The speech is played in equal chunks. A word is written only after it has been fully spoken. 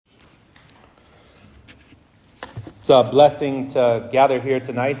It's a blessing to gather here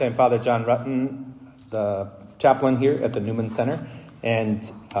tonight. I'm Father John Rutten, the chaplain here at the Newman Center,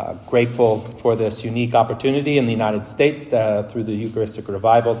 and grateful for this unique opportunity in the United States through the Eucharistic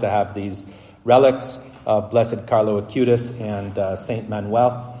Revival to have these relics of Blessed Carlo Acutis and Saint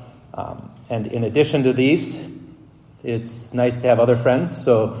Manuel. And in addition to these, it's nice to have other friends.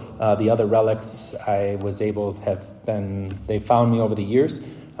 So the other relics I was able they found me over the years.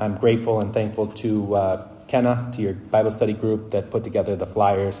 I'm grateful and thankful to Kenna, to your Bible study group that put together the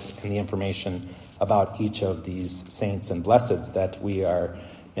flyers and the information about each of these saints and blesseds that we are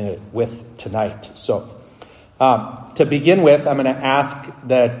with tonight. So to begin with, I'm going to ask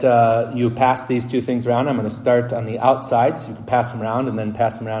that you pass these two things around. I'm going to start on the outside, so you can pass them around and then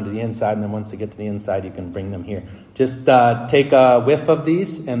pass them around to the inside. And then once they get to the inside, you can bring them here. Just take a whiff of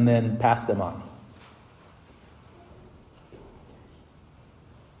these and then pass them on.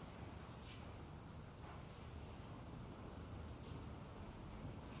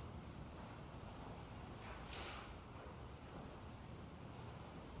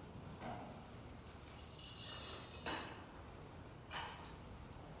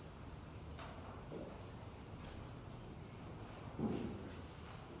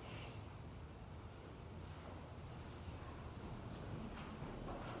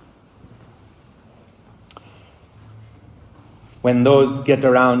 When those get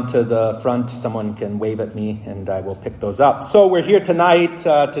around to the front, someone can wave at me and I will pick those up. So we're here tonight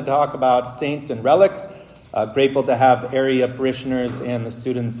to talk about saints and relics. Grateful to have area parishioners and the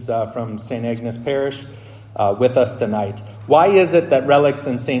students from St. Agnes Parish with us tonight. Why is it that relics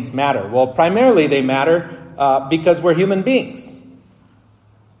and saints matter? Well, primarily they matter because we're human beings.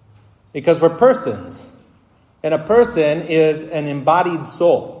 Because we're persons. And a person is an embodied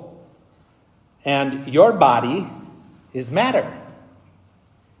soul. And your body is matter.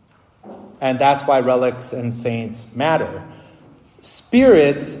 And that's why relics and saints matter.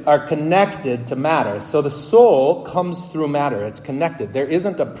 Spirits are connected to matter. So the soul comes through matter. It's connected. There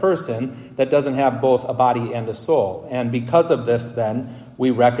isn't a person that doesn't have both a body and a soul. And because of this, then,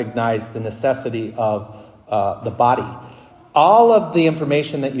 we recognize the necessity of the body. All of the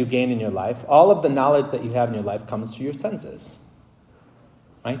information that you gain in your life, all of the knowledge that you have in your life comes through your senses.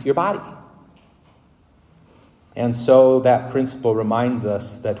 Right? Your body. And so that principle reminds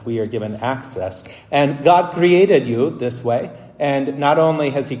us that we are given access. And God created you this way. And not only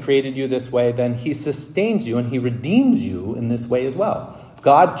has he created you this way, then he sustains you and he redeems you in this way as well.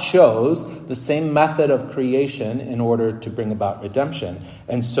 God chose the same method of creation in order to bring about redemption.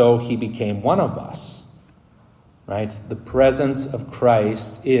 And so he became one of us. Right? The presence of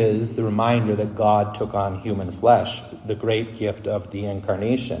Christ is the reminder that God took on human flesh, the great gift of the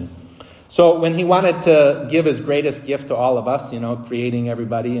incarnation. So when he wanted to give his greatest gift to all of us, creating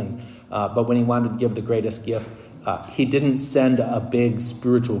everybody, but when he wanted to give the greatest gift, he didn't send a big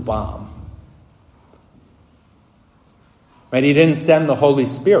spiritual bomb. Right? He didn't send the Holy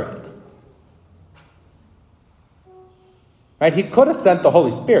Spirit. Right? He could have sent the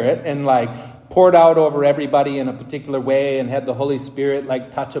Holy Spirit and poured out over everybody in a particular way and had the Holy Spirit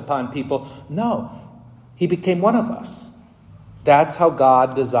touch upon people. No, he became one of us. That's how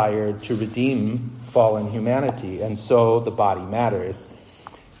God desired to redeem fallen humanity. And so the body matters.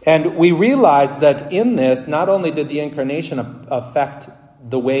 And we realize that in this, not only did the incarnation affect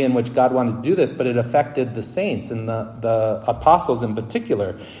the way in which God wanted to do this, but it affected the saints and the apostles in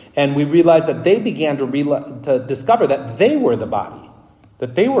particular. And we realize that they began to discover that they were the body,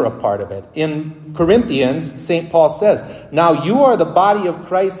 that they were a part of it. In Corinthians, St. Paul says, now you are the body of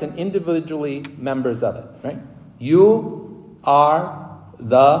Christ and individually members of it. Right? You are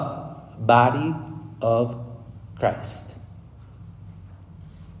the body of Christ.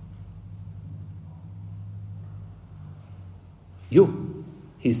 You,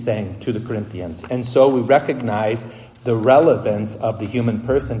 he's saying to the Corinthians. And so we recognize the relevance of the human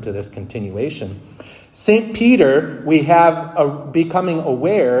person to this continuation. St. Peter, we have becoming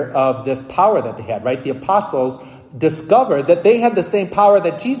aware of this power that they had, right? The apostles discovered that they had the same power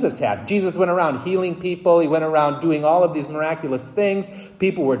that Jesus had. Jesus went around healing people. He went around doing all of these miraculous things.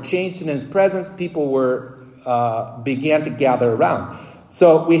 People were changed in his presence. People began to gather around.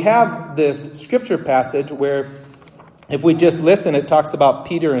 So we have this scripture passage where, if we just listen, it talks about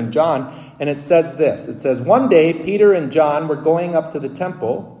Peter and John, and it says this. It says, one day Peter and John were going up to the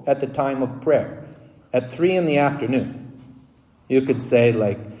temple at the time of prayer, at 3 p.m. You could say,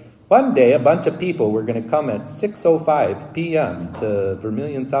 one day, a bunch of people were going to come at 6:05 p.m. to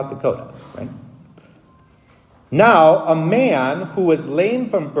Vermilion, South Dakota, right? Now, a man who was lame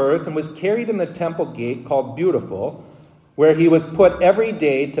from birth and was carried in the temple gate called Beautiful, where he was put every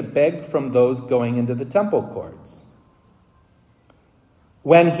day to beg from those going into the temple courts.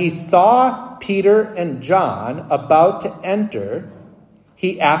 When he saw Peter and John about to enter,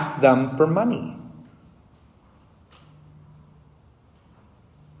 he asked them for money.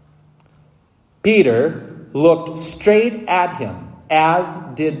 Peter looked straight at him, as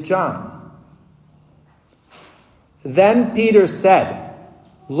did John. Then Peter said,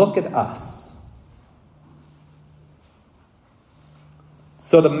 "Look at us."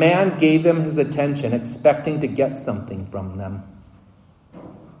 So the man gave them his attention, expecting to get something from them.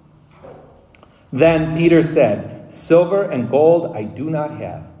 Then Peter said, "Silver and gold I do not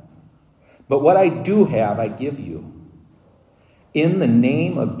have, but what I do have I give you. In the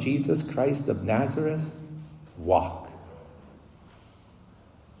name of Jesus Christ of Nazareth, walk."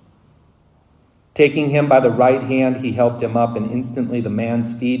 Taking him by the right hand, he helped him up, and instantly the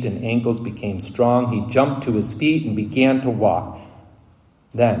man's feet and ankles became strong. He jumped to his feet and began to walk.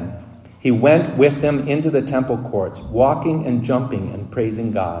 Then he went with them into the temple courts, walking and jumping and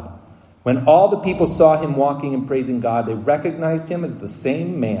praising God. When all the people saw him walking and praising God, they recognized him as the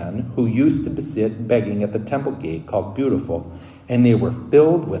same man who used to sit begging at the temple gate called Beautiful, and they were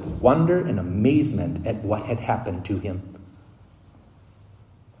filled with wonder and amazement at what had happened to him.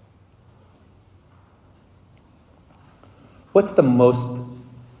 What's the most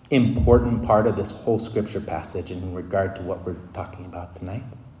important part of this whole scripture passage in regard to what we're talking about tonight?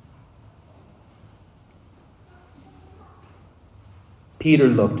 Peter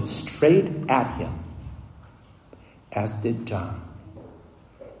looked straight at him, as did John.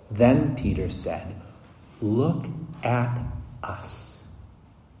 Then Peter said, "Look at us."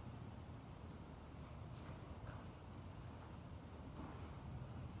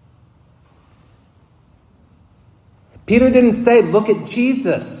 Peter didn't say, "Look at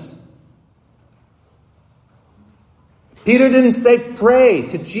Jesus." Peter didn't say, "Pray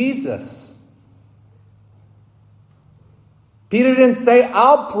to Jesus." Peter didn't say,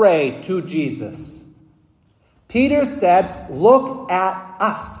 "I'll pray to Jesus." Peter said, "Look at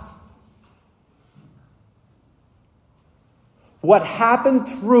us." What happened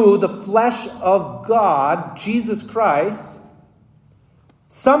through the flesh of God, Jesus Christ,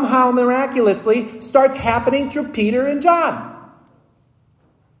 somehow miraculously starts happening through Peter and John.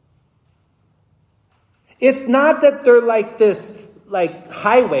 It's not that they're like this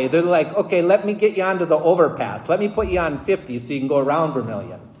highway. They're like, "Okay, let me get you onto the overpass. Let me put you on 50 so you can go around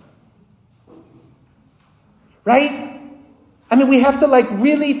Vermilion." Right? I mean, we have to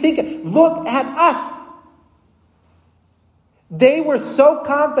really think. Look at us. They were so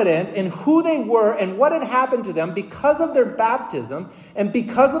confident in who they were and what had happened to them because of their baptism and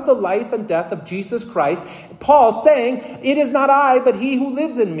because of the life and death of Jesus Christ. Paul saying, "It is not I, but he who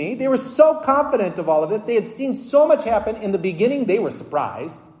lives in me." They were so confident of all of this. They had seen so much happen. In the beginning, they were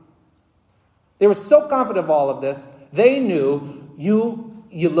surprised. They were so confident of all of this. They knew, you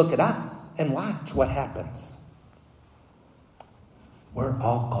look at us and watch what happens. We're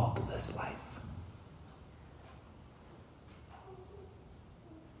all called to this life.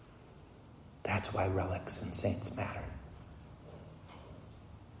 That's why relics and saints matter.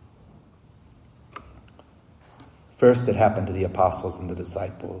 First, it happened to the apostles and the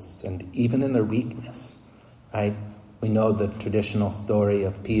disciples, and even in their weakness, right? We know the traditional story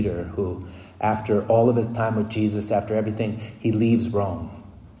of Peter, who, after all of his time with Jesus, after everything, he leaves Rome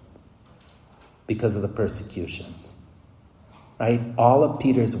because of the persecutions, right? All of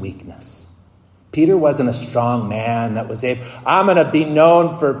Peter's weakness. Peter wasn't a strong man that was able, "I'm going to be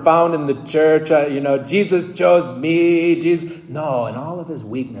known for founding the church. Jesus chose me." No, in all of his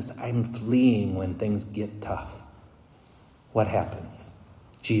weakness, I'm fleeing when things get tough. What happens?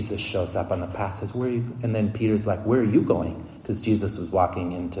 Jesus shows up on the path, says, "Where are you?" And then Peter's like, "Where are you going?" Because Jesus was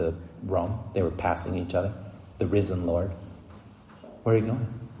walking into Rome. They were passing each other, the risen Lord. "Where are you going?"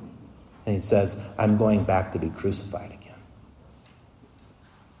 And he says, "I'm going back to be crucified again."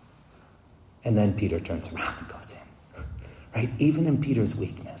 And then Peter turns around and goes in. Right? Even in Peter's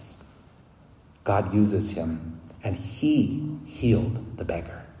weakness, God uses him, and he healed the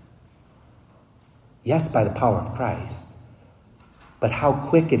beggar. Yes, by the power of Christ. But how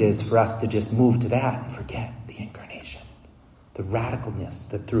quick it is for us to just move to that and forget the incarnation. The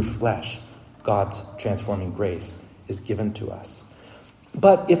radicalness that through flesh, God's transforming grace is given to us.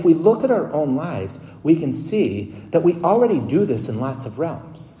 But if we look at our own lives, we can see that we already do this in lots of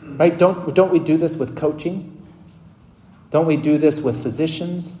realms. Right? Don't we do this with coaching? Don't we do this with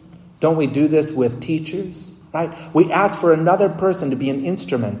physicians? Don't we do this with teachers? Right? We ask for another person to be an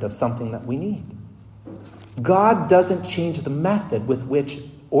instrument of something that we need. God doesn't change the method with which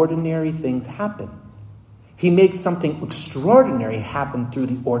ordinary things happen. He makes something extraordinary happen through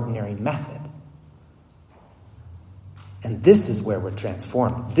the ordinary method. And this is where we're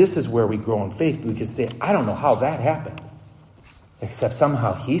transformed. This is where we grow in faith. We can say, I don't know how that happened, except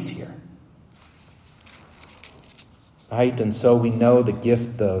somehow he's here. Right? And so we know the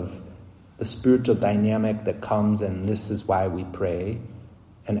gift of the spiritual dynamic that comes, and this is why we pray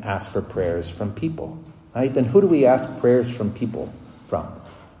and ask for prayers from people. Right? Then who do we ask prayers from people from?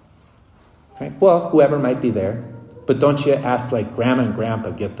 Right? Well, whoever might be there. But don't you ask like Grandma and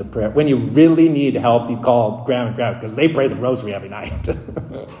Grandpa get the prayer. When you really need help, you call Grandma and Grandpa because they pray the rosary every night.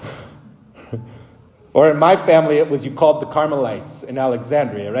 Or in my family, it was you called the Carmelites in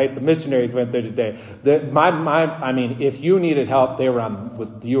Alexandria, right? The missionaries went there today. If you needed help, you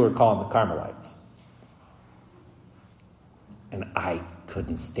were calling the Carmelites. And I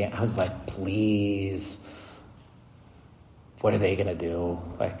couldn't stand. I was like, please. What are they going to do?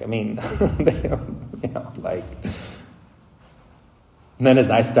 And then as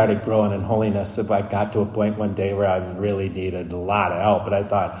I started growing in holiness, if I got to a point one day where I really needed a lot of help, but I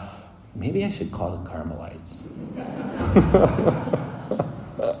thought, maybe I should call the Carmelites.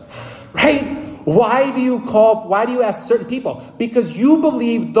 Right? Why do you ask certain people? Because you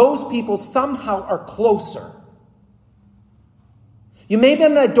believe those people somehow are closer. You maybe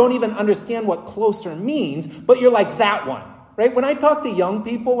don't even understand what closer means, but you're like that one. Right? When I talk to young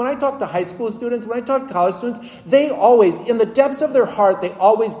people, when I talk to high school students, when I talk to college students, they always, in the depths of their heart, they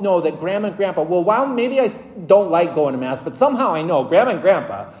always know that Grandma and Grandpa, while maybe I don't like going to Mass, but somehow I know Grandma and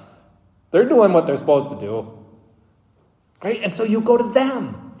Grandpa, they're doing what they're supposed to do. Right? And so you go to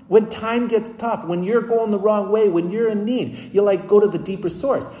them. When time gets tough, when you're going the wrong way, when you're in need, you go to the deeper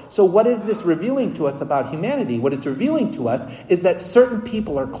source. So what is this revealing to us about humanity? What it's revealing to us is that certain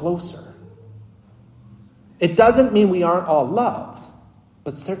people are closer. It doesn't mean we aren't all loved,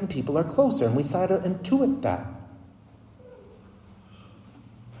 but certain people are closer, and we try to intuit that.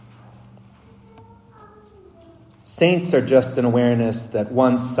 Saints are just an awareness that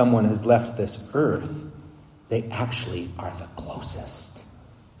once someone has left this earth, they actually are the closest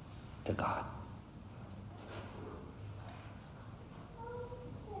to God.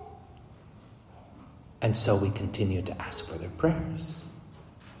 And so we continue to ask for their prayers,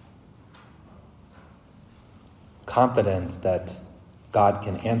 confident that God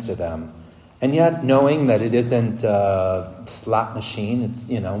can answer them, and yet knowing that it isn't a slot machine. It's,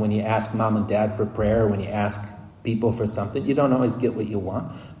 when you ask mom and dad for prayer, when you ask people for something, you don't always get what you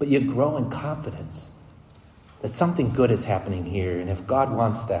want, but you grow in confidence that something good is happening here, and if God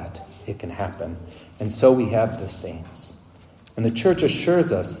wants that, it can happen. And so we have the saints. And the church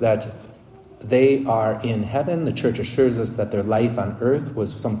assures us that they are in heaven. The church assures us that their life on earth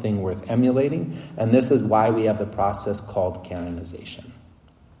was something worth emulating. And this is why we have the process called canonization.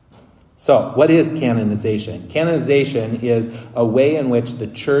 So, what is canonization? Canonization is a way in which the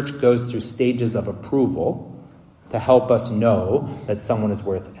church goes through stages of approval to help us know that someone is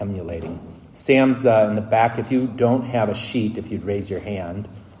worth emulating. Sam's in the back. If you don't have a sheet, if you'd raise your hand.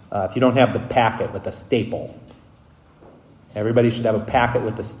 If you don't have the packet with the staple. Everybody should have a packet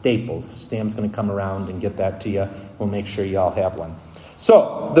with the staples. Sam's going to come around and get that to you. We'll make sure you all have one.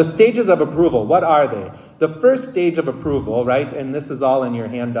 So, the stages of approval, what are they? The first stage of approval, right, and this is all in your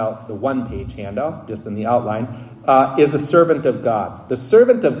handout, the one-page handout, just in the outline, is a servant of God. The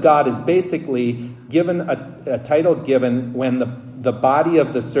servant of God is basically given a title given when the body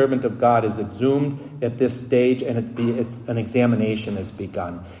of the servant of God is exhumed at this stage, and it's an examination has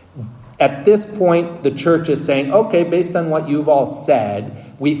begun. At this point, the church is saying, okay, based on what you've all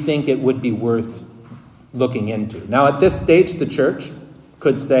said, we think it would be worth looking into. Now, at this stage, the church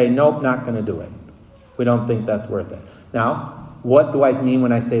could say, nope, not going to do it. We don't think that's worth it. Now, what do I mean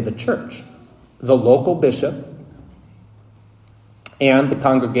when I say the church? The local bishop and the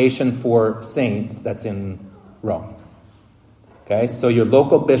congregation for saints that's in Rome. Okay, so your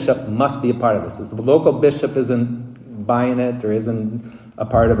local bishop must be a part of this. If the local bishop isn't buying it or isn't a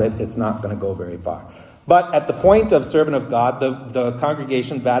part of it, it's not going to go very far. But at the point of servant of God, the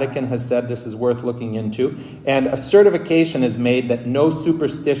congregation, Vatican, has said this is worth looking into, and a certification is made that no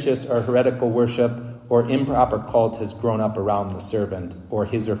superstitious or heretical worship or improper cult has grown up around the servant or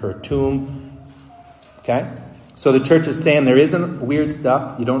his or her tomb. Okay? So the church is saying there isn't weird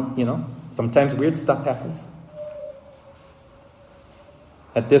stuff. Sometimes weird stuff happens.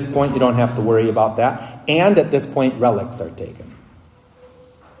 At this point, you don't have to worry about that. And at this point, relics are taken.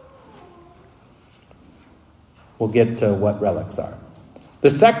 We'll get to what relics are. The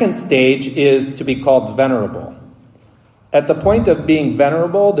second stage is to be called venerable. At the point of being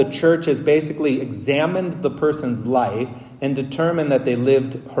venerable, the church has basically examined the person's life and determined that they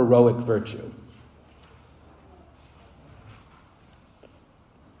lived heroic virtue.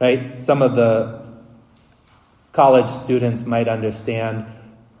 Right? Some of the college students might understand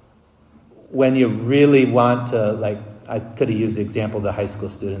when you really want to, like, I could have used the example of the high school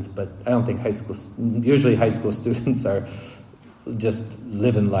students, but I don't think usually high school students are just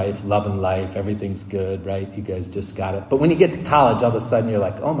living life, loving life, everything's good, right? You guys just got it. But when you get to college, all of a sudden you're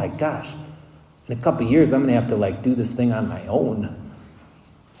like, oh my gosh, in a couple of years I'm going to have to like do this thing on my own.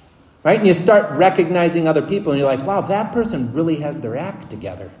 Right? And you start recognizing other people and you're like, wow, that person really has their act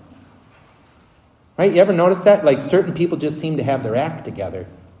together. Right? You ever notice that? Like certain people just seem to have their act together.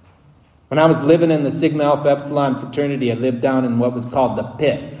 When I was living in the Sigma Alpha Epsilon fraternity, I lived down in what was called the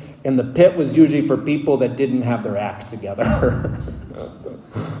pit. And the pit was usually for people that didn't have their act together.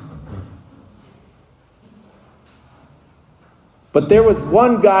 But there was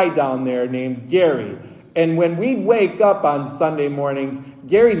one guy down there named Gary. And when we'd wake up on Sunday mornings,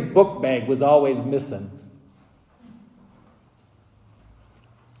 Gary's book bag was always missing.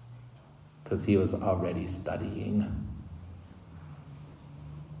 Because he was already studying.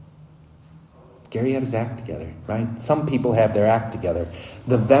 Gary had his act together, right? Some people have their act together.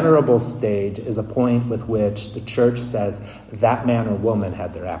 The venerable stage is a point with which the church says that man or woman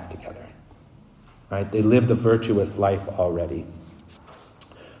had their act together, right? They lived a virtuous life already.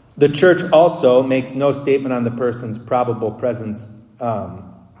 The church also makes no statement on the person's probable presence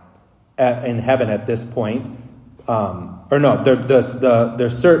in heaven at this point. They're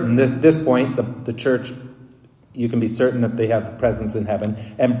certain. This point, the church, you can be certain that they have a presence in heaven.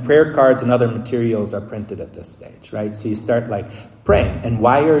 And prayer cards and other materials are printed at this stage, right? So you start like praying. And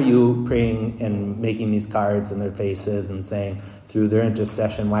why are you praying and making these cards in their faces and saying through their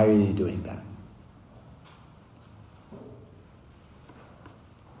intercession, why are you doing that?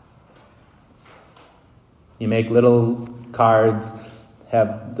 You make little cards,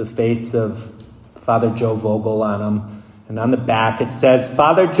 have the face of Father Joe Vogel on them. And on the back it says,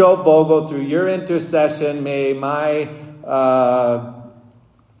 Father Joe Vogel, through your intercession, may my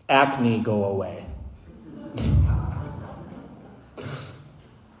acne go away.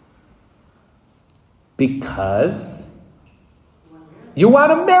 Because you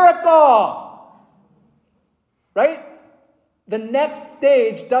want a miracle, right? The next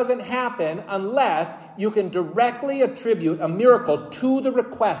stage doesn't happen unless you can directly attribute a miracle to the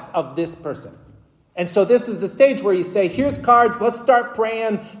request of this person. And so this is the stage where you say, here's cards, let's start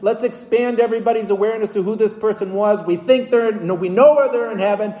praying, let's expand everybody's awareness of who this person was. We know they're in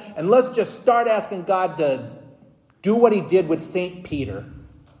heaven, and let's just start asking God to do what he did with St. Peter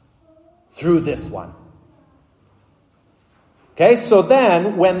through this one. Okay, so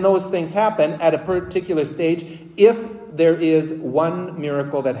then when those things happen at a particular stage, if there is one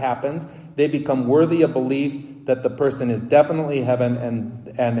miracle that happens, they become worthy of belief that the person is definitely in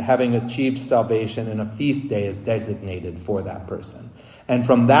heaven and having achieved salvation, and a feast day is designated for that person. And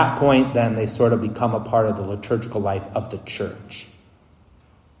from that point, then, they sort of become a part of the liturgical life of the church.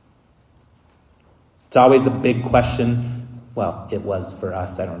 It's always a big question. Well, it was for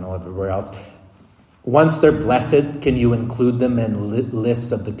us. I don't know everywhere else. Once they're blessed, can you include them in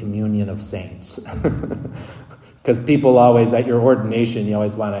lists of the communion of saints? Because people always, at your ordination, you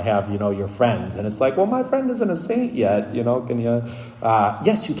always want to have, your friends. And it's like, well, my friend isn't a saint yet. Can you?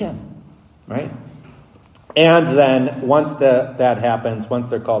 Yes, you can. Right? And then once that happens, once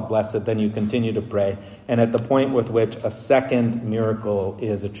they're called blessed, then you continue to pray. And at the point with which a second miracle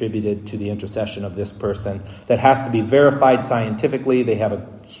is attributed to the intercession of this person, that has to be verified scientifically. They have a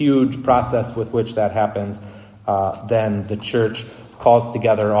huge process with which that happens. Then the church calls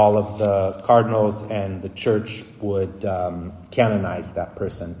together all of the cardinals, and the church would canonize that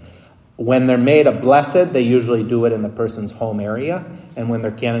person. When they're made a blessed, they usually do it in the person's home area. And when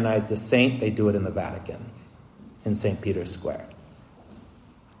they're canonized a saint, they do it in the Vatican, in St. Peter's Square.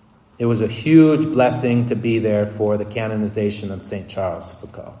 It was a huge blessing to be there for the canonization of St. Charles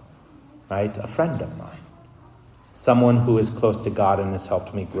Foucault, right? A friend of mine. Someone who is close to God and has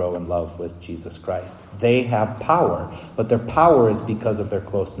helped me grow in love with Jesus Christ. They have power, but their power is because of their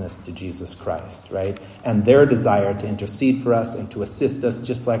closeness to Jesus Christ, right? And their desire to intercede for us and to assist us,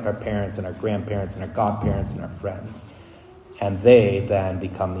 just like our parents and our grandparents and our godparents and our friends. And they then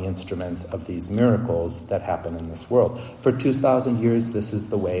become the instruments of these miracles that happen in this world. For 2,000 years, this is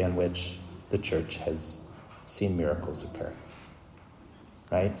the way in which the church has seen miracles occur,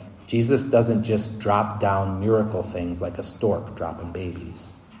 right? Jesus doesn't just drop down miracle things like a stork dropping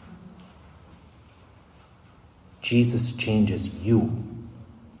babies. Jesus changes you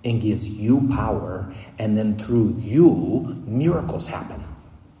and gives you power, and then through you, miracles happen.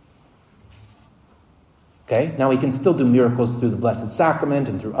 Okay? Now, he can still do miracles through the Blessed Sacrament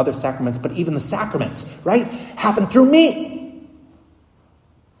and through other sacraments, but even the sacraments, right, happen through me.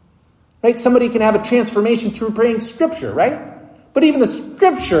 Right? Somebody can have a transformation through praying Scripture, right? But even the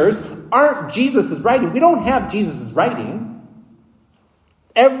Scriptures aren't Jesus' writing. We don't have Jesus' writing.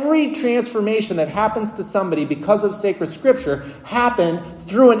 Every transformation that happens to somebody because of sacred Scripture happened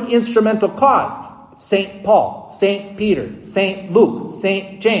through an instrumental cause. St. Paul, St. Peter, St. Luke,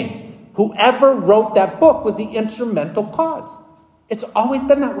 St. James. Whoever wrote that book was the instrumental cause. It's always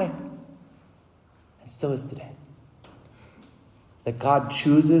been that way. And still is today. That God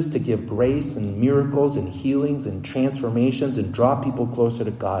chooses to give grace and miracles and healings and transformations and draw people closer to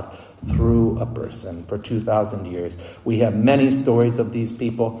God through a person for 2,000 years. We have many stories of these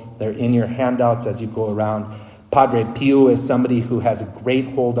people. They're in your handouts as you go around. Padre Pio is somebody who has a great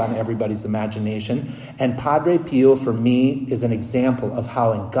hold on everybody's imagination. And Padre Pio, for me, is an example of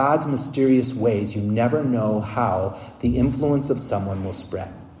how in God's mysterious ways, you never know how the influence of someone will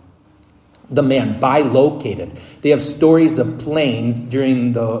spread. The man bilocated. They have stories of planes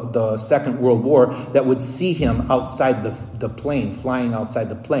during the Second World War that would see him outside the plane, flying outside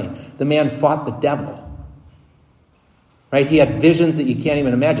the plane. The man fought the devil. Right? He had visions that you can't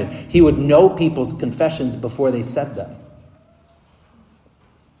even imagine. He would know people's confessions before they said them.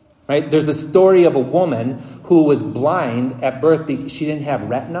 Right? There's a story of a woman who was blind at birth because she didn't have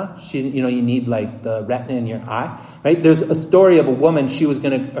retina. You need like the retina in your eye. Right? There's a story of a woman.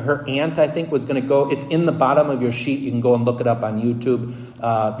 Her aunt, I think, was going to go. It's in the bottom of your sheet. You can go and look it up on YouTube.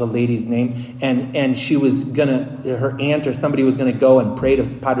 The lady's name, and she was her aunt or somebody was gonna go and pray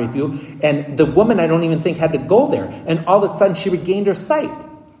to Padre Pio, and the woman I don't even think had to go there, and all of a sudden she regained her sight.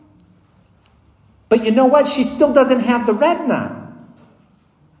 But you know what? She still doesn't have the retina.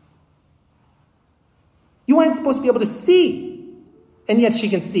 You aren't supposed to be able to see, and yet she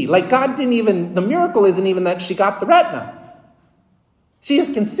can see. Like God didn't even. The miracle isn't even that she got the retina. She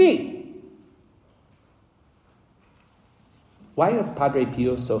just can see. Why is Padre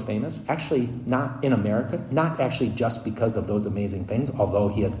Pio so famous? Actually, not in America, not actually just because of those amazing things, although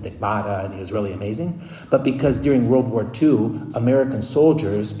he had stigmata and he was really amazing, but because during World War II, American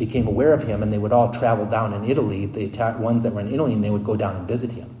soldiers became aware of him and they would all travel down in Italy, the ones that were in Italy, and they would go down and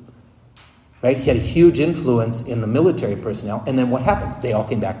visit him. Right? He had a huge influence in the military personnel, and then what happens? They all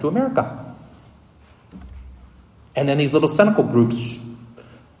came back to America. And then these little cynical groups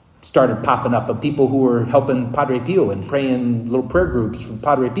started popping up of people who were helping Padre Pio and praying little prayer groups for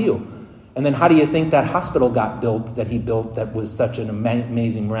Padre Pio. And then how do you think that hospital got built that he built that was such an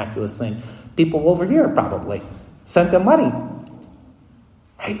amazing, miraculous thing? People over here probably sent them money.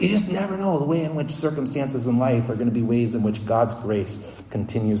 Right? You just never know the way in which circumstances in life are going to be ways in which God's grace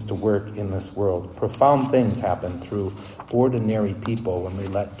continues to work in this world. Profound things happen through ordinary people when we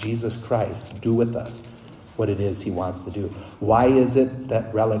let Jesus Christ do with us what it is he wants to do. Why is it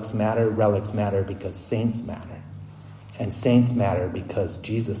that relics matter? Relics matter because saints matter. And saints matter because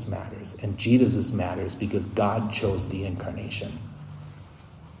Jesus matters. And Jesus matters because God chose the incarnation.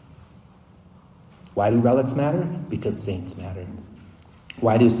 Why do relics matter? Because saints matter.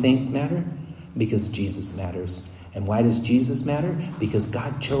 Why do saints matter? Because Jesus matters. And why does Jesus matter? Because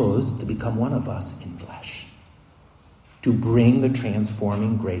God chose to become one of us in flesh. To bring the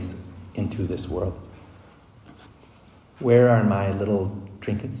transforming grace into this world. Where are my little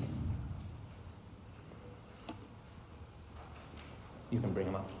trinkets? You can bring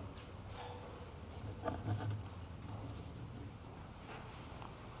them up.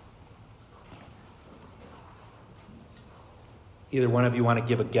 Either one of you want to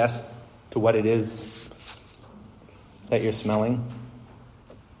give a guess to what it is that you're smelling?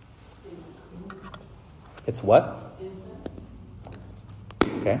 It's what?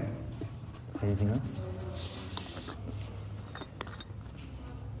 Okay. Anything else?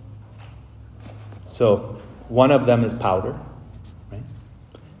 So one of them is powder, right?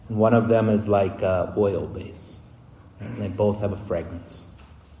 And one of them is like oil base. Right? And they both have a fragrance.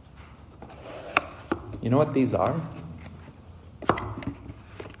 You know what these are?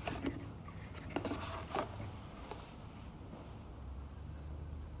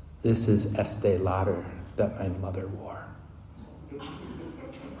 This is Estee Lauder that my mother wore.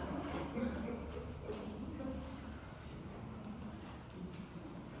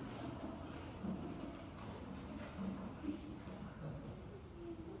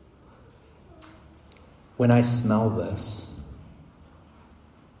 When I smell this,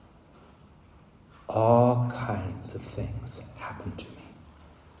 all kinds of things happen to me.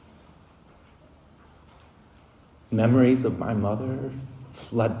 Memories of my mother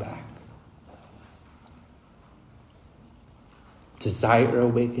flood back. Desire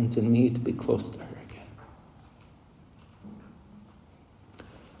awakens in me to be close to her again.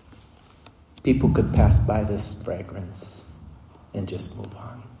 People could pass by this fragrance and just move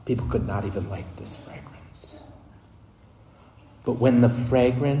on. people could not even like this fragrance. But when the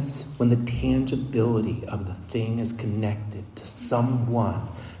fragrance, when the tangibility of the thing is connected to someone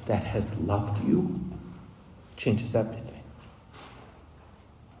that has loved you, it changes everything.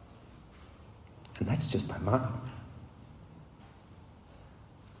 And that's just my mom.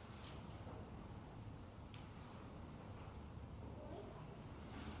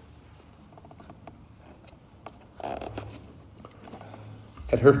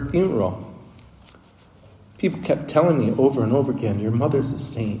 At her funeral, people kept telling me over and over again, your mother's a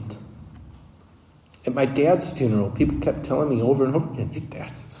saint. At my dad's funeral, people kept telling me over and over again, your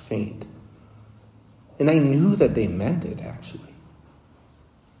dad's a saint. And I knew that they meant it, actually.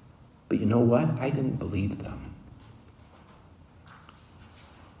 But you know what? I didn't believe them.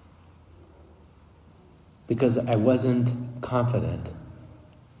 Because I wasn't confident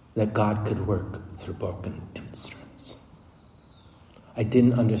that God could work through broken instruments. I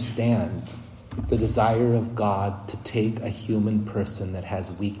didn't understand the desire of God to take a human person that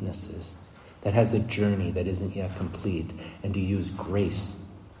has weaknesses, that has a journey that isn't yet complete, and to use grace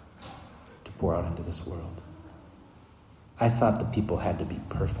to pour out into this world. I thought the people had to be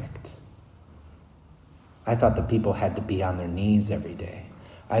perfect. I thought the people had to be on their knees every day.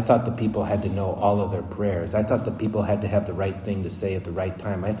 I thought the people had to know all of their prayers. I thought the people had to have the right thing to say at the right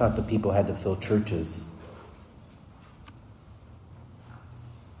time. I thought the people had to fill churches.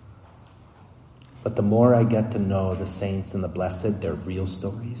 But the more I get to know the saints and the blessed, their real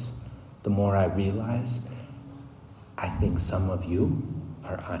stories, the more I realize, I think some of you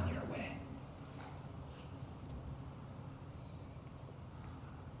are on your way.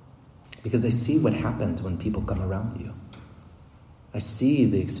 Because I see what happens when people come around you. I see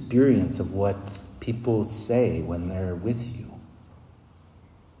the experience of what people say when they're with you.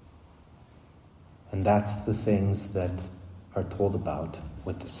 And that's the things that are told about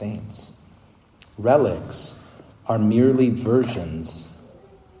with the saints. Relics are merely versions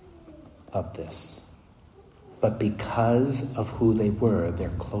of this. But because of who they were, they're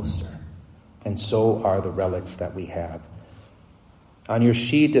closer. And so are the relics that we have. On your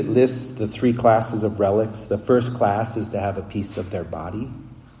sheet, it lists the 3 classes of relics. The first class is to have a piece of their body,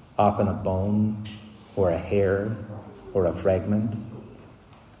 often a bone or a hair or a fragment.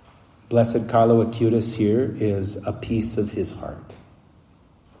 Blessed Carlo Acutis here is a piece of his heart.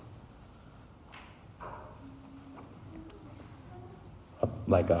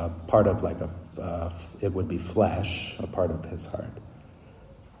 Like a part of, it would be flesh, a part of his heart.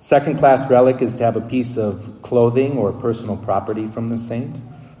 Second class relic is to have a piece of clothing or personal property from the saint.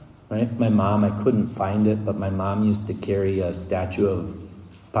 Right? My mom, I couldn't find it, but my mom used to carry a statue of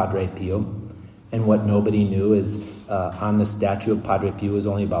Padre Pio. And what nobody knew is on the statue of Padre Pio was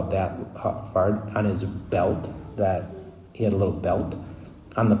only about that far. On his belt, that he had a little belt.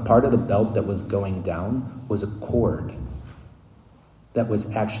 On the part of the belt that was going down was a cord that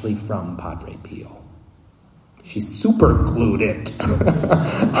was actually from Padre Pio. She super glued it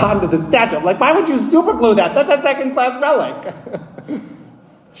onto the statue. I'm like, why would you super glue that? That's a second class relic.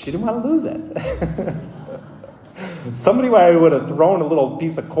 She didn't want to lose it. Somebody would have thrown a little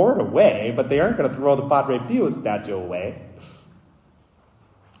piece of cord away, but they aren't going to throw the Padre Pio statue away.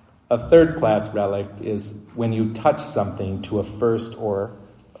 A third class relic is when you touch something to a first or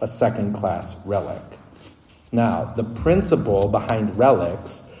a second class relic. Now, the principle behind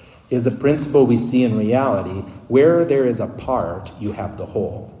relics is a principle we see in reality. Where there is a part, you have the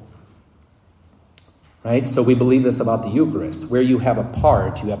whole. Right? So we believe this about the Eucharist. Where you have a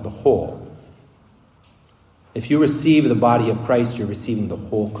part, you have the whole. If you receive the body of Christ, you're receiving the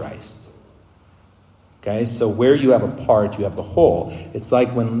whole Christ. Okay? So where you have a part, you have the whole. It's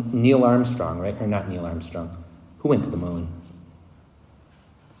like when Neil Armstrong, right? Or not Neil Armstrong. Who went to the moon?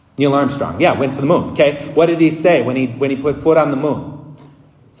 Neil Armstrong, went to the moon. Okay, what did he say when he put foot on the moon?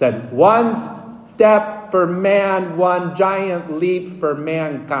 Said, 1 step for man, 1 giant leap for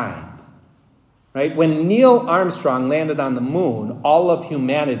mankind. Right? When Neil Armstrong landed on the moon, all of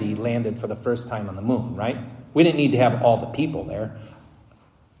humanity landed for the first time on the moon. Right? We didn't need to have all the people there.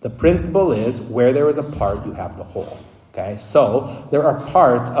 The principle is where there is a part, you have the whole. Okay, so there are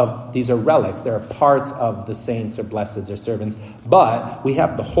parts of, these are relics, there are parts of the saints or blesseds or servants, but we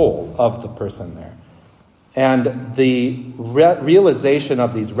have the whole of the person there. And the realization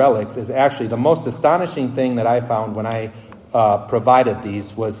of these relics is actually the most astonishing thing that I found when I provided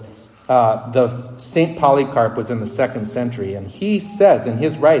these was the St. Polycarp was in the 2nd century, and he says in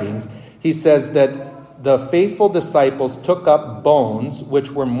his writings, he says that the faithful disciples took up bones which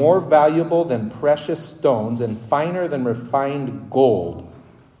were more valuable than precious stones and finer than refined gold,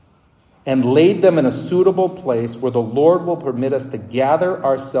 and laid them in a suitable place where the Lord will permit us to gather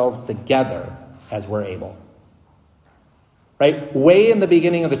ourselves together as we're able. Right? Way in the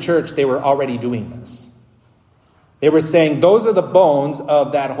beginning of the church, they were already doing this. They were saying, those are the bones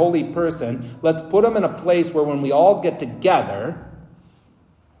of that holy person. Let's put them in a place where when we all get together,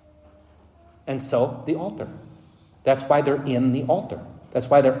 and so the altar. That's why they're in the altar. That's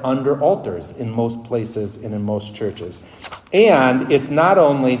why they're under altars in most places and in most churches. And it's not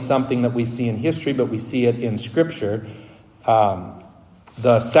only something that we see in history, but we see it in Scripture.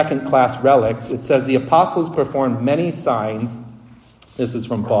 The second-class relics, it says the apostles performed many signs, this is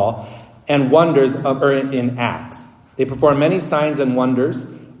from Paul, and wonders, or in Acts. They performed many signs and wonders.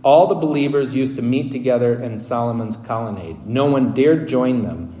 All the believers used to meet together in Solomon's colonnade. No one dared join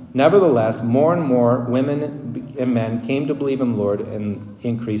them. Nevertheless, more and more women and men came to believe in the Lord and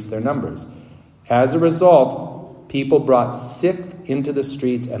increased their numbers. As a result, people brought sick into the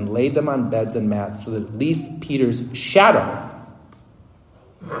streets and laid them on beds and mats so that at least Peter's shadow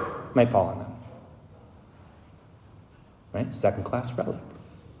might fall on them. Right? Second-class relic.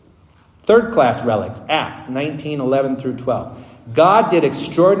 Third-class relics, Acts 19:11 through 12. God did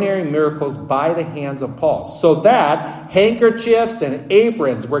extraordinary miracles by the hands of Paul, so that handkerchiefs and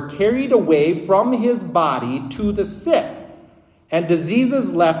aprons were carried away from his body to the sick, and diseases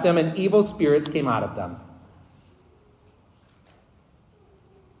left them and evil spirits came out of them.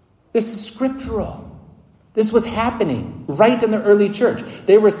 This is scriptural. This was happening right in the early church.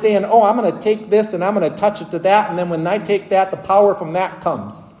 They were saying, oh, I'm going to take this and I'm going to touch it to that, and then when I take that, the power from that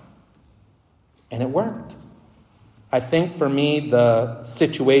comes. And it worked. I think for me, the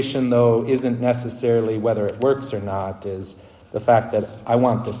situation, though, isn't necessarily whether it works or not, is the fact that I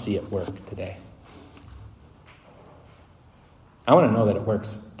want to see it work today. I want to know that it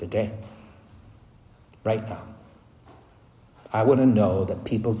works today, right now. I want to know that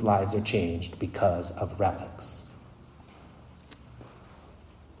people's lives are changed because of relics.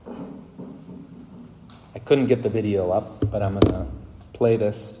 I couldn't get the video up, but I'm going to play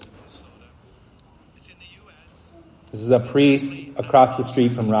this. This is a priest across the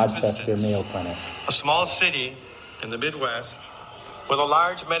street from Rochester Mayo Clinic. A small city in the Midwest with a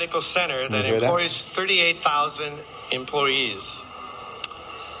large medical center that employs 38,000 employees.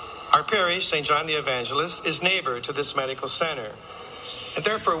 Our parish, St. John the Evangelist, is neighbor to this medical center. And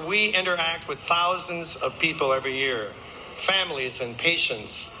therefore, we interact with thousands of people every year, families and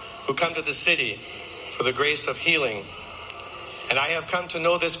patients who come to the city for the grace of healing. And I have come to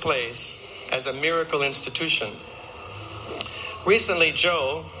know this place as a miracle institution. Recently,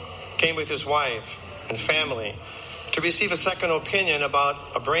 Joe came with his wife and family to receive a second opinion about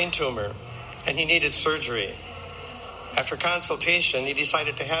a brain tumor, and he needed surgery. After consultation, he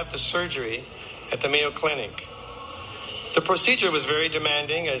decided to have the surgery at the Mayo Clinic. The procedure was very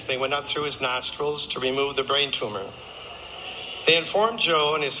demanding as they went up through his nostrils to remove the brain tumor. They informed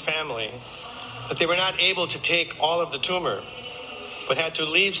Joe and his family that they were not able to take all of the tumor, but had to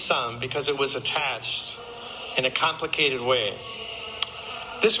leave some because it was attached in a complicated way.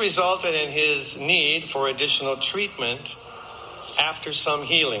 This resulted in his need for additional treatment after some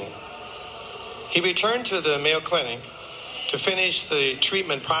healing. He returned to the Mayo Clinic to finish the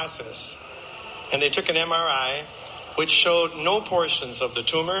treatment process, and they took an MRI which showed no portions of the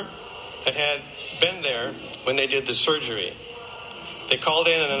tumor that had been there when they did the surgery. They called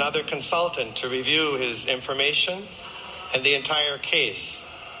in another consultant to review his information and the entire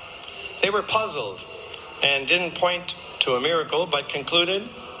case. They were puzzled and didn't point to a miracle, but concluded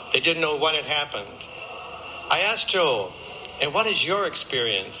they didn't know what had happened. I asked Joe, and what is your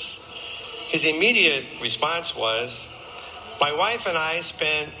experience? His immediate response was, my wife and I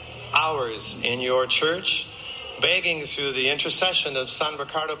spent hours in your church begging through the intercession of San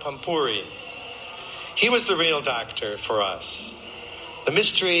Riccardo Pampuri. He was the real doctor for us. The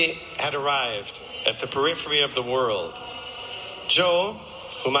mystery had arrived at the periphery of the world. Joe,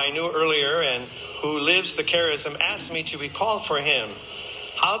 whom I knew earlier and who lives the charism, asked me to recall for him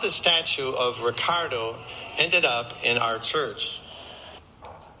how the statue of Riccardo ended up in our church.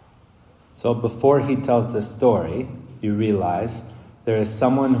 So before he tells this story, you realize there is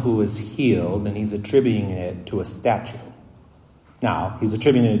someone who is healed and he's attributing it to a statue. Now, he's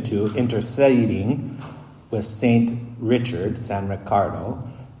attributing it to interceding with Saint Richard, San Riccardo,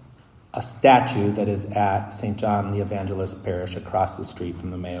 a statue that is at St. John the Evangelist Parish across the street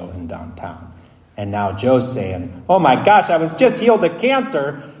from the Mayo in downtown. And now Joe's saying, oh my gosh, I was just healed of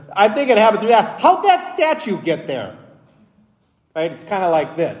cancer. I think it happened through that. How'd that statue get there? Right? It's kind of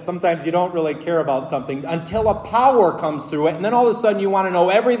like this. Sometimes you don't really care about something until a power comes through it, and then all of a sudden you want to know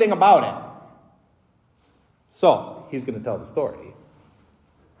everything about it. So, he's going to tell the story.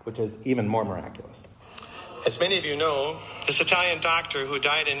 which is even more miraculous. As many of you know, this Italian doctor who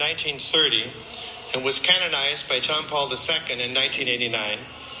died in 1930 and was canonized by John Paul II in 1989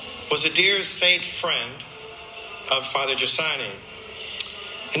 was a dear saint friend of Father Giussani.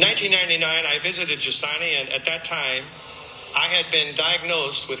 In 1999, I visited Giussani, and at that time, I had been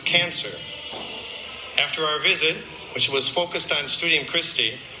diagnosed with cancer. After our visit, which was focused on Studium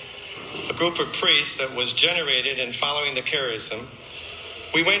Christi, a group of priests that was generated in following the charism,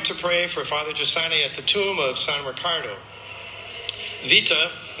 we went to pray for Father Giussani at the tomb of San Riccardo. Vita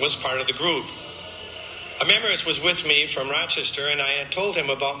was part of the group. A memorist was with me from Rochester, and I had told him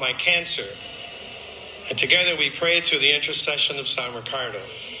about my cancer. And together we prayed through the intercession of San Riccardo.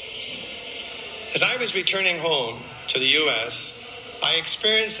 As I was returning home to the U.S., I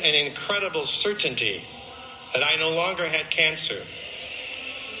experienced an incredible certainty that I no longer had cancer.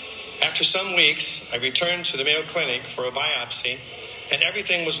 After some weeks, I returned to the Mayo Clinic for a biopsy, and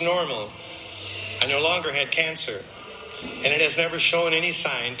everything was normal. I no longer had cancer, and it has never shown any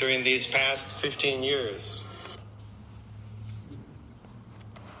sign during these past 15 years.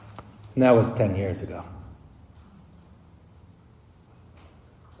 And that was 10 years ago.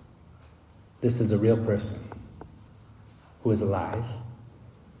 This is a real person who is alive,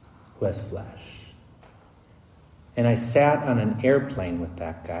 who has flesh. And I sat on an airplane with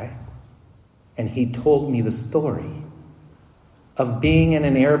that guy, and he told me the story of being in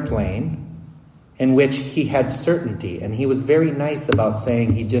an airplane in which he had certainty. And he was very nice about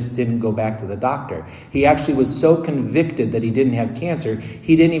saying he just didn't go back to the doctor. He actually was so convicted that he didn't have cancer,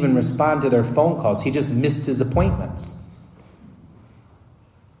 he didn't even respond to their phone calls. He just missed his appointments.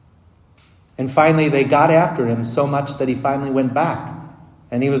 And finally, they got after him so much that he finally went back.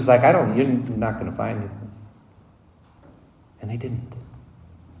 And he was like, you're not going to find anything. And they didn't.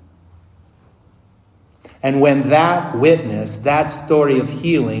 And when that witness, that story of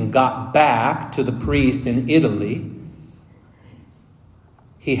healing, got back to the priest in Italy,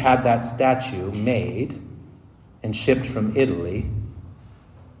 he had that statue made and shipped from Italy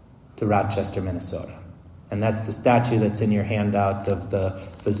to Rochester, Minnesota. And that's the statue that's in your handout of the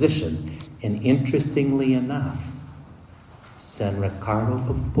physician. And interestingly enough, San Riccardo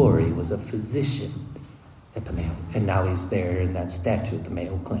Pampuri was a physician at the Mayo, and now he's there in that statue at the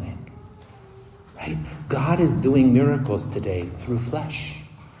Mayo Clinic. Right? God is doing miracles today through flesh.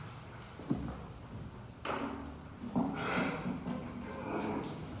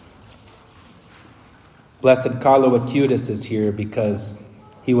 Blessed Carlo Acutis is here because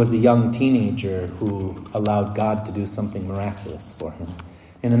he was a young teenager who allowed God to do something miraculous for him.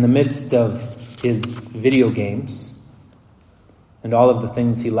 And in the midst of his video games and all of the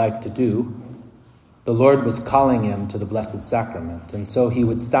things he liked to do, the Lord was calling him to the Blessed Sacrament. And so he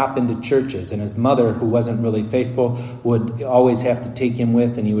would stop into churches, and his mother, who wasn't really faithful, would always have to take him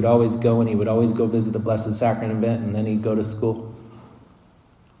with, and he would always go, and he would always go visit the Blessed Sacrament, and then he'd go to school.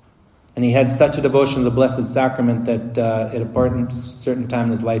 And he had such a devotion to the Blessed Sacrament that at a certain time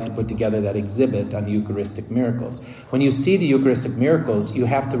in his life he put together that exhibit on Eucharistic miracles. When you see the Eucharistic miracles, you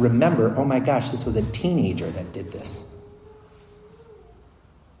have to remember, oh my gosh, this was a teenager that did this.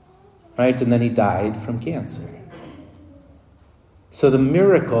 Right? And then he died from cancer. So the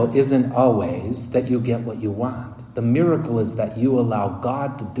miracle isn't always that you get what you want. The miracle is that you allow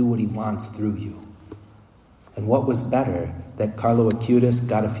God to do what he wants through you. And what was better, that Carlo Acutis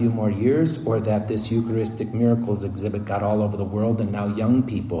got a few more years, or that this Eucharistic miracles exhibit got all over the world, and now young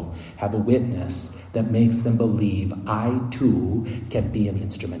people have a witness that makes them believe, I too can be an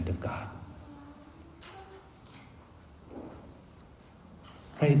instrument of God.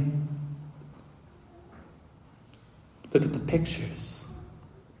 Right? Look at the pictures.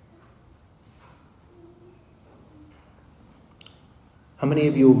 How many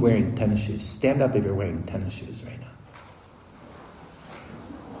of you are wearing tennis shoes? Stand up if you're wearing tennis shoes right now.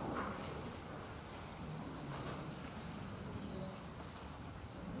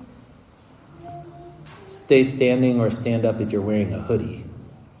 Stay standing or stand up if you're wearing a hoodie.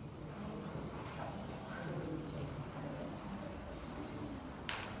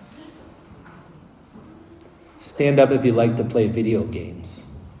 Stand up if you like to play video games.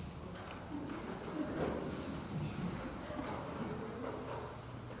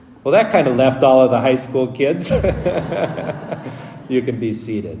 Well, that kind of left all of the high school kids. You can be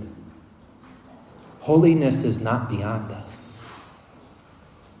seated. Holiness is not beyond us.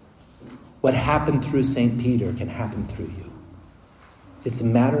 What happened through St. Peter can happen through you. It's a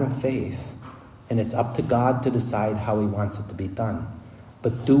matter of faith, and it's up to God to decide how he wants it to be done.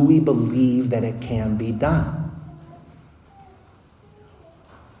 But do we believe that it can be done?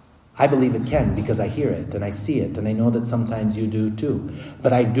 I believe it can because I hear it and I see it, and I know that sometimes you do too.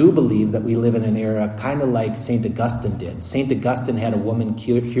 But I do believe that we live in an era kind of like St. Augustine did. St. Augustine had a woman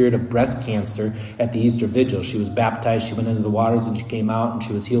cured of breast cancer at the Easter Vigil. She was baptized, she went into the waters, and she came out, and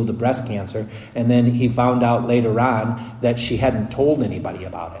she was healed of breast cancer. And then he found out later on that she hadn't told anybody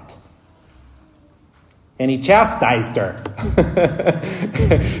about it. And he chastised her.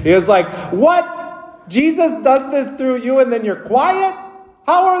 He was like, what? Jesus does this through you and then you're quiet?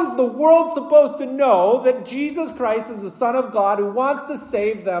 How is the world supposed to know that Jesus Christ is the Son of God who wants to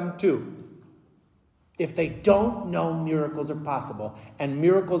save them too? If they don't know miracles are possible, and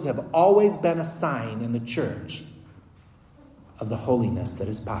miracles have always been a sign in the church of the holiness that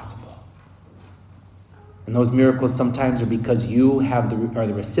is possible. And those miracles sometimes are because you are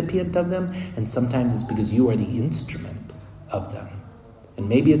the recipient of them, and sometimes it's because you are the instrument of them. And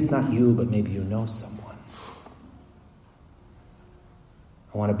maybe it's not you, but maybe you know someone.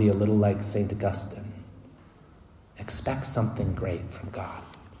 I want to be a little like St. Augustine. Expect something great from God.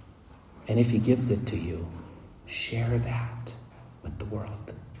 And if he gives it to you, share that with the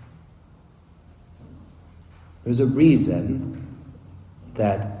world. There's a reason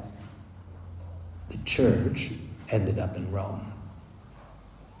that the church ended up in Rome.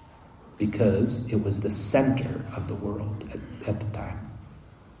 Because it was the center of the world at the time.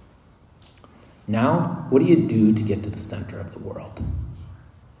 Now, what do you do to get to the center of the world?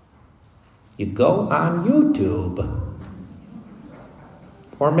 You go on YouTube.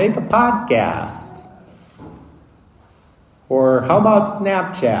 Or make a podcast. Or how about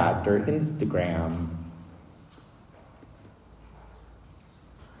Snapchat or Instagram?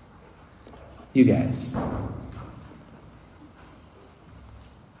 You guys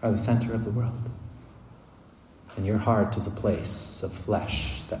are the center of the world. And your heart is a place of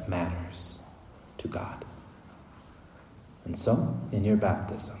flesh that matters to God. And so, in your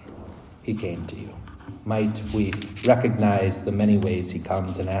baptism, he came to you. Might we recognize the many ways he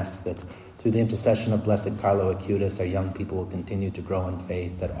comes and ask that through the intercession of Blessed Carlo Acutis, our young people will continue to grow in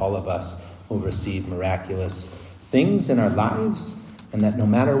faith, that all of us will receive miraculous things in our lives, and that no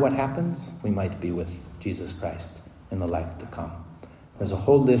matter what happens, we might be with Jesus Christ in the life to come. There's a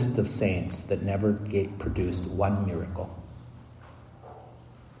whole list of saints that never produced one miracle,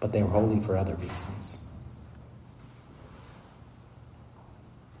 but they were holy for other reasons.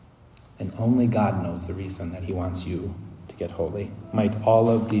 And only God knows the reason that he wants you to get holy. Might all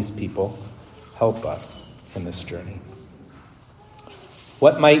of these people help us in this journey.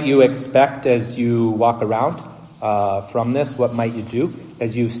 What might you expect as you walk around from this? What might you do?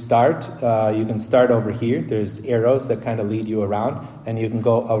 As you start, you can start over here. There's arrows that kind of lead you around. And you can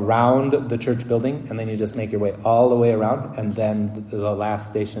go around the church building, and then you just make your way all the way around. And then the last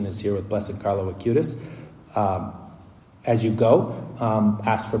station is here with Blessed Carlo Acutis. As you go,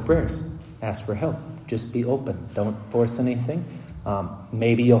 ask for prayers. Ask for help. Just be open. Don't force anything.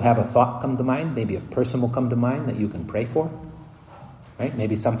 Maybe you'll have a thought come to mind. Maybe a person will come to mind that you can pray for. Right?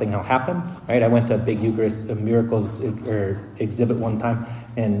 Maybe something will happen. Right? I went to a big Eucharist miracles exhibit one time,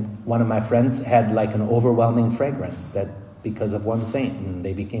 and one of my friends had like an overwhelming fragrance that because of one saint, and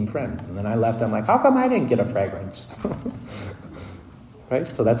they became friends. And then I left. I'm like, how come I didn't get a fragrance? Right?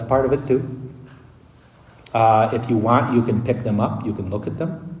 So that's part of it too. If you want, you can pick them up. You can look at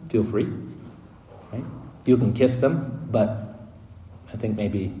them. Feel free. Right? You can kiss them, but I think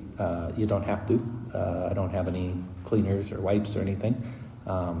maybe you don't have to. I don't have any cleaners or wipes or anything.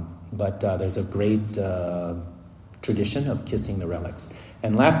 But there's a great tradition of kissing the relics.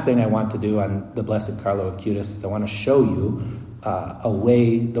 And last thing I want to do on the Blessed Carlo Acutis is I want to show you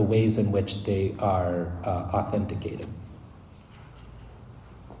the ways in which they are authenticated.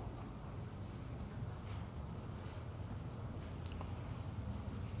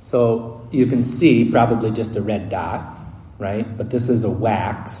 So you can see probably just a red dot, right? But this is a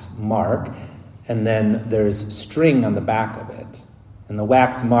wax mark, and then there's string on the back of it. And the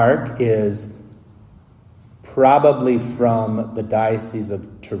wax mark is probably from the Diocese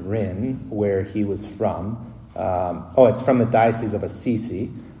of Turin, where he was from. It's from the Diocese of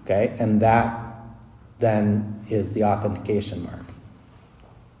Assisi, okay? And that then is the authentication mark.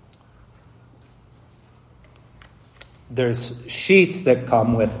 There's sheets that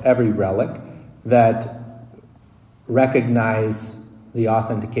come with every relic that recognize the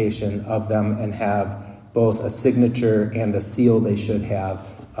authentication of them and have both a signature and a seal they should have,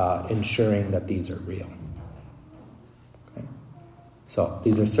 ensuring that these are real. Okay? So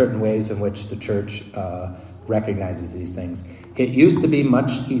these are certain ways in which the church recognizes these things. It used to be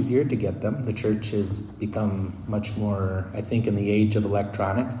much easier to get them. The church has become much more, I think in the age of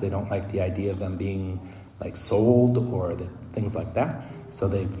electronics, they don't like the idea of them being like sold or that things like that. So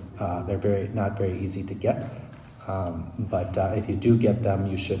they're not very easy to get. But if you do get them,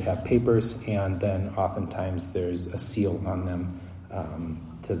 you should have papers, and then oftentimes there's a seal on them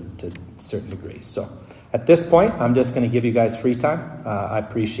to a certain degree. So at this point, I'm just going to give you guys free time. I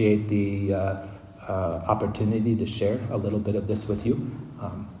appreciate the opportunity to share a little bit of this with you.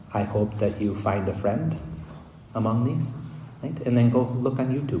 I hope that you find a friend among these, right? And then go look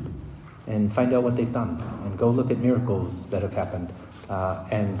on YouTube and find out what they've done, and go look at miracles that have happened.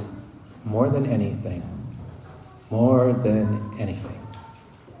 And more than anything,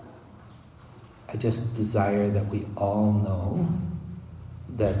 I just desire that we all know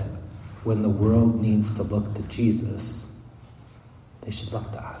that when the world needs to look to Jesus, they should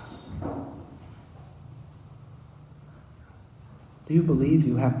look to us. Do you believe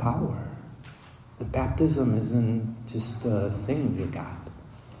you have power? That baptism isn't just a thing you got.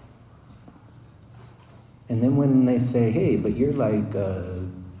 And then when they say, hey, but you're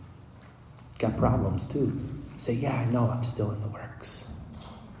got problems too, say, yeah, I know, I'm still in the works.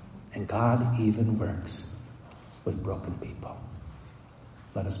 And God even works with broken people.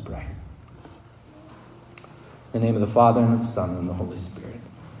 Let us pray. In the name of the Father, and of the Son, and the Holy Spirit.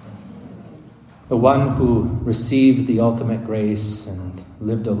 The one who received the ultimate grace and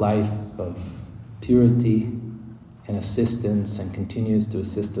lived a life of purity and assistance and continues to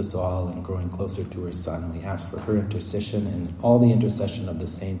assist us all in growing closer to her Son. We ask for her intercession and all the intercession of the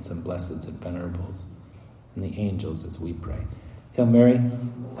saints and blesseds and venerables and the angels as we pray. Hail Mary,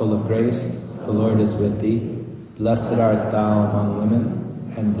 full of grace, the Lord is with thee. Blessed art thou among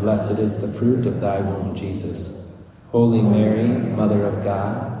women, and blessed is the fruit of thy womb, Jesus. Holy Mary, Mother of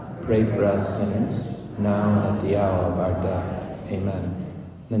God, pray for us sinners, now and at the hour of our death. Amen.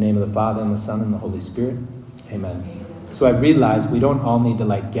 In the name of the Father, and the Son, and the Holy Spirit. Amen. So I realize we don't all need to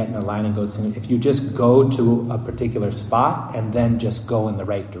get in a line and go sing. If you just go to a particular spot and then just go in the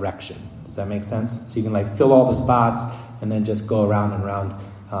right direction. Does that make sense? So you can fill all the spots and then just go around and around.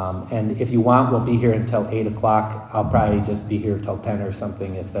 And if you want, we'll be here until 8 o'clock. I'll probably just be here till 10 or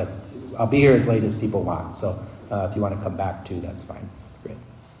something. I'll be here as late as people want. So if you want to come back too, that's fine. Great.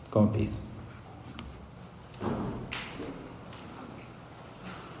 Go in peace.